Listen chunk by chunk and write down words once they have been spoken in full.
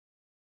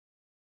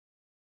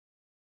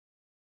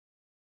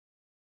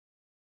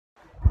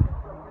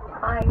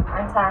Hi,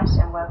 I'm Tash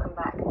and welcome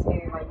back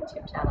to my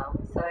YouTube channel.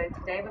 So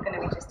today we're going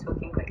to be just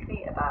talking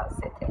quickly about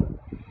sitting.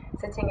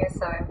 Sitting is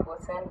so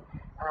important.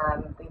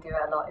 We do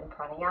it a lot in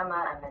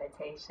pranayama and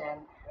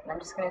meditation, and I'm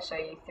just going to show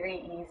you 3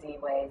 easy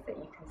ways that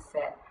you can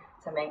sit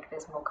to make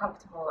this more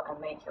comfortable and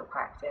make your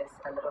practice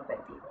a little bit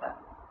deeper.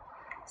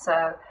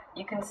 So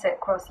you can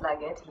sit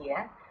cross-legged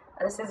here.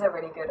 This is a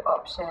really good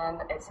option.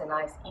 It's a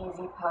nice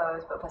easy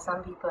pose, but for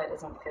some people it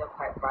doesn't feel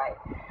quite right.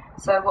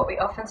 So what we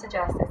often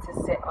suggest is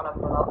to sit on a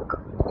block.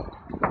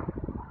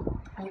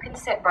 You can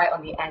sit right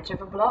on the edge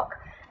of a block,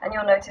 and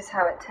you'll notice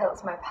how it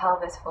tilts my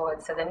pelvis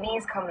forward so the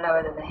knees come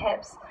lower than the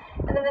hips,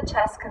 and then the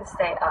chest can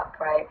stay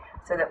upright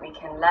so that we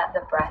can let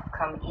the breath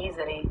come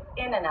easily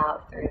in and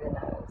out through the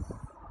nose.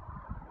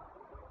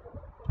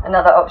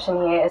 Another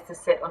option here is to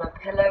sit on a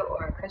pillow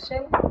or a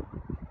cushion.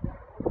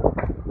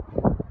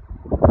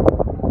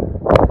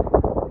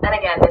 And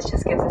again, this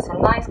just gives us a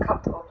nice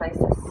comfortable place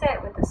to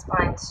sit with the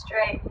spine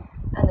straight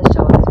and the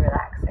shoulders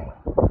relaxing.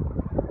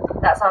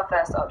 That's our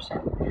first option.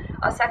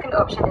 Our second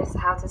option is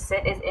how to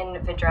sit is in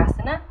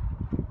Vidrasana.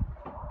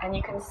 And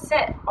you can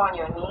sit on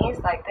your knees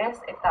like this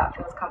if that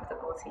feels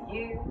comfortable to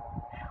you.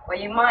 Or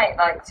you might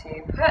like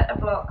to put a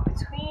block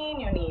between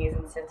your knees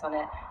and sit on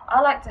it.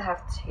 I like to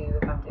have 2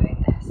 if I'm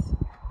doing this.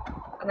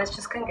 And this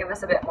just can give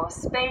us a bit more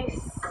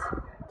space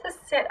to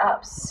sit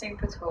up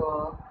super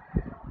tall,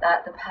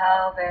 that the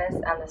pelvis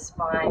and the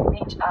spine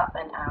reach up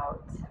and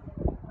out.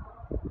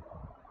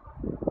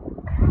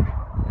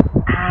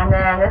 And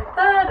then the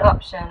third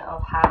option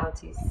of how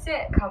to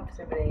sit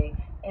comfortably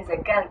is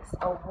against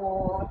a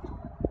wall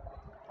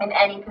in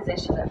any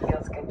position that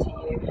feels good to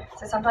you.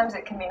 So sometimes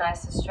it can be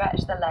nice to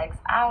stretch the legs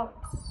out.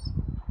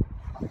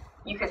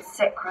 You could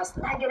sit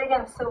cross-legged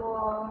against the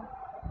wall.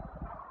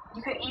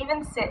 You could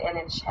even sit in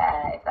a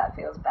chair if that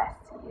feels best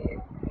to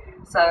you.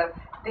 So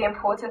the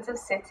importance of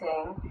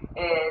sitting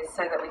is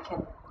so that we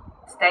can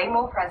stay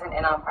more present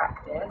in our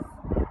practice,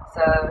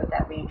 so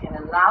that we can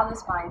allow the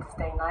spine to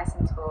stay nice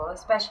and tall,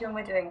 especially when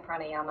we're doing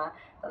pranayama.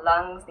 The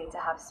lungs need to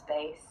have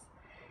space,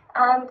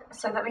 and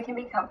so that we can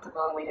be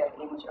comfortable and we don't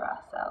injure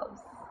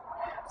ourselves.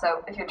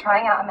 So if you're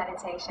trying out a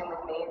meditation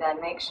with me,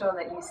 then make sure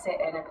that you sit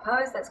in a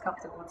pose that's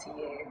comfortable to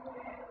you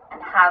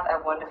and have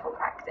a wonderful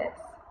practice.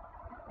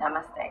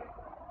 Namaste.